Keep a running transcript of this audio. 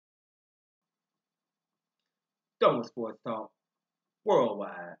Doma Sports Talk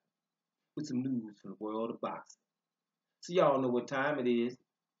worldwide with some news from the world of boxing. So y'all know what time it is.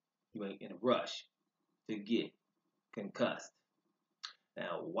 You ain't in a rush to get concussed.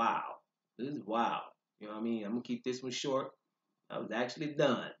 Now, wow, this is wild. You know what I mean? I'm gonna keep this one short. I was actually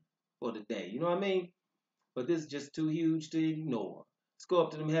done for the day. You know what I mean? But this is just too huge to ignore. Let's go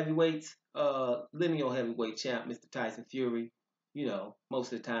up to them heavyweights. Lineal heavyweight champ, Mr. Tyson Fury. You know,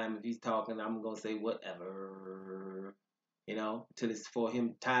 most of the time if he's talking, I'm gonna say whatever. You know, until it's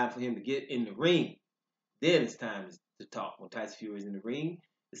time for him to get in the ring. Then it's time to talk. When Tyson Fury's in the ring,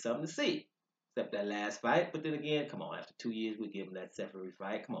 it's something to see. Except that last fight. But then again, come on, after 2 years, we give him that February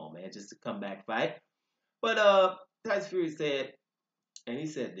fight. Come on, man, just a comeback fight. But Tyson Fury said, and he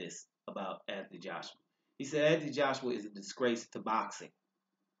said this about Anthony Joshua. He said Anthony Joshua is a disgrace to boxing.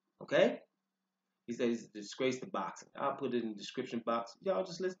 Okay? He said he's a disgrace to boxing. I'll put it in the description box. Y'all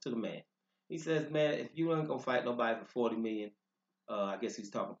just listen to the man. He says, man, if you ain't gonna fight nobody for $40 million, I guess he's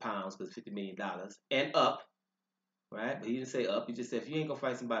talking pounds because $50 million and up, right? But he didn't say up. He just said if you ain't gonna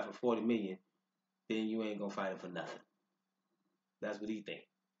fight somebody for $40 million, then you ain't gonna fight him for nothing. That's what he think,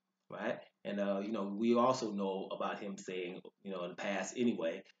 right? And you know, we also know about him saying, you know, in the past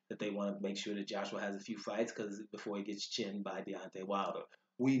anyway, that they want to make sure that Joshua has a few fights because before he gets chinned by Deontay Wilder.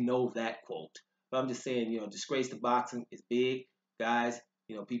 We know that quote. But I'm just saying, you know, disgrace to boxing is big, guys.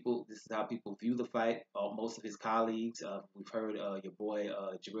 You know, people. This is how people view the fight. Most of his colleagues, we've heard your boy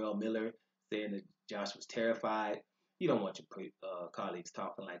Jarrell Miller saying that Josh was terrified. You don't want your colleagues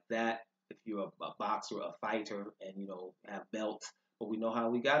talking like that. If you're a boxer, a fighter, and you know have belts, but we know how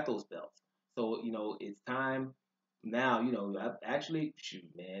we got those belts. So you know it's time now. You know, actually, shoot,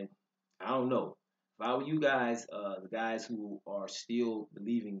 man, I don't know. If I were you guys, the guys who are still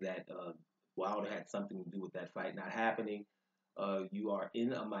believing that Wilder had something to do with that fight not happening. You are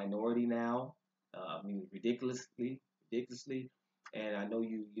in a minority now. I mean, ridiculously, and I know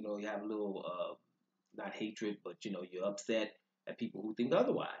you know, you have a little, not hatred, but you know, you're upset at people who think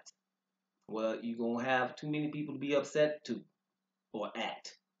otherwise. Well, you're gonna have too many people to be upset to or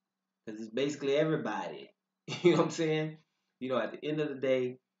at, because it's basically everybody. You know what I'm saying? You know, at the end of the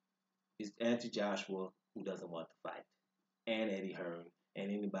day, it's Anthony Joshua who doesn't want to fight, and Eddie Hearn, and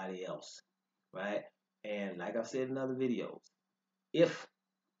anybody else, right? And like I've said in other videos, if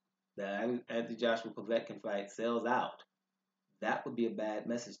the Anthony Joshua Povetkin fight sells out, that would be a bad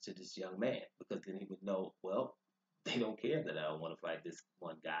message to this young man because then he would know, well, they don't care that I don't want to fight this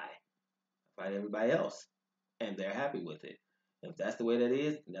one guy. I fight everybody else, and they're happy with it. And if that's the way that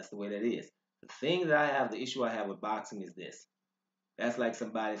is, then that's the way that is. The thing that I have, the issue I have with boxing is this. That's like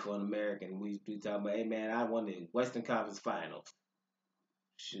somebody for an American. We talking about, hey man, I won the Western Conference Finals.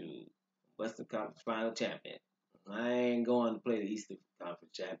 Shoot, Western Conference Final champion. I ain't going to play the Eastern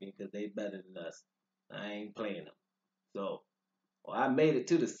Conference champion because they better than us. I ain't playing them. So, well, I made it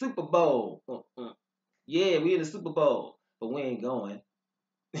to the Super Bowl. Yeah, we in the Super Bowl, but we ain't going.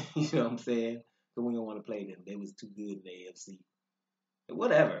 You know what I'm saying? Because we don't want to play them. They was too good in the AFC. But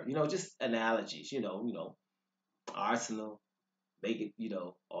whatever, you know, just analogies. You know, Arsenal make it, you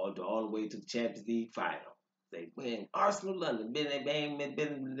know, all the way to the Champions League final. They win. Arsenal, London, been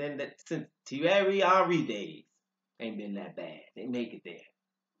that since Thierry Henry days. Ain't been that bad. They make it there.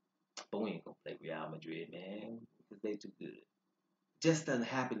 But we ain't gonna play Real Madrid, man, because they too good. Just doesn't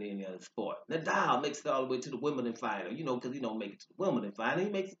happen in any other sport. Nadal makes it all the way to the Wimbledon final, you know, because he don't make it to the Wimbledon final.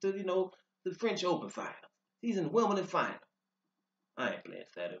 He makes it to, you know, the French Open final. He's in the Wimbledon final. I ain't playing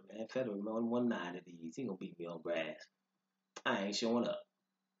Federer, man. Federer won 9 of these. He gonna beat me on grass. I ain't showing up.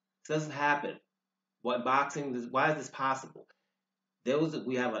 It doesn't happen. What boxing? Why is this possible?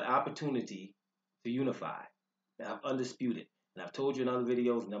 We have an opportunity to unify. Now, I'm undisputed. And I've told you in other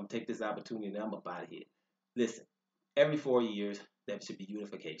videos, and I'm going to take this opportunity and I'm about to hit. Listen, every 4 years, there should be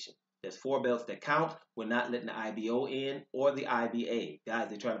unification. There's 4 belts that count. We're not letting the IBO in or the IBA. Guys,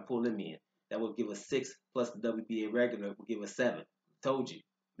 they're trying to pull them in. That will give us 6 plus the WBA regular will give us 7. Told you.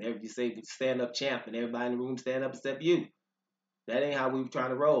 Whenever you say stand up champ and everybody in the room stand up except you. That ain't how we were trying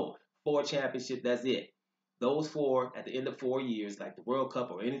to roll. 4 championships, that's it. Those 4 at the end of 4 years, like the World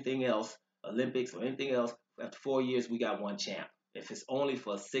Cup or anything else, Olympics or anything else, after 4 years, we got 1 champ. If it's only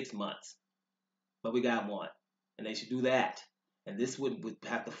for 6 months. But we got 1. And they should do that. And this would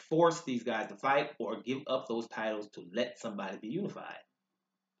have to force these guys to fight or give up those titles to let somebody be unified.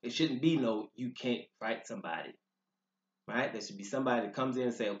 It shouldn't be no, you can't fight somebody. Right? There should be somebody that comes in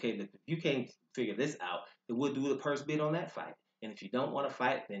and say, okay, if you can't figure this out, then we'll do the purse bid on that fight. And if you don't want to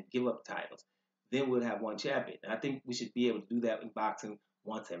fight, then give up titles. Then we'll have 1 champion. And I think we should be able to do that in boxing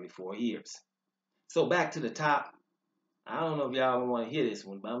once every 4 years. So back to the top. I don't know if y'all want to hear this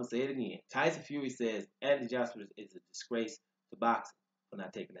one, but I'm gonna say it again. Tyson Fury says Anthony Joshua is a disgrace to boxing for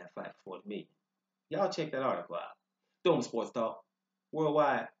not taking that fight for 40 million. Y'all check that article out. Doing Sports Talk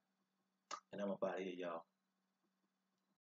Worldwide, and I'm up out of here, y'all.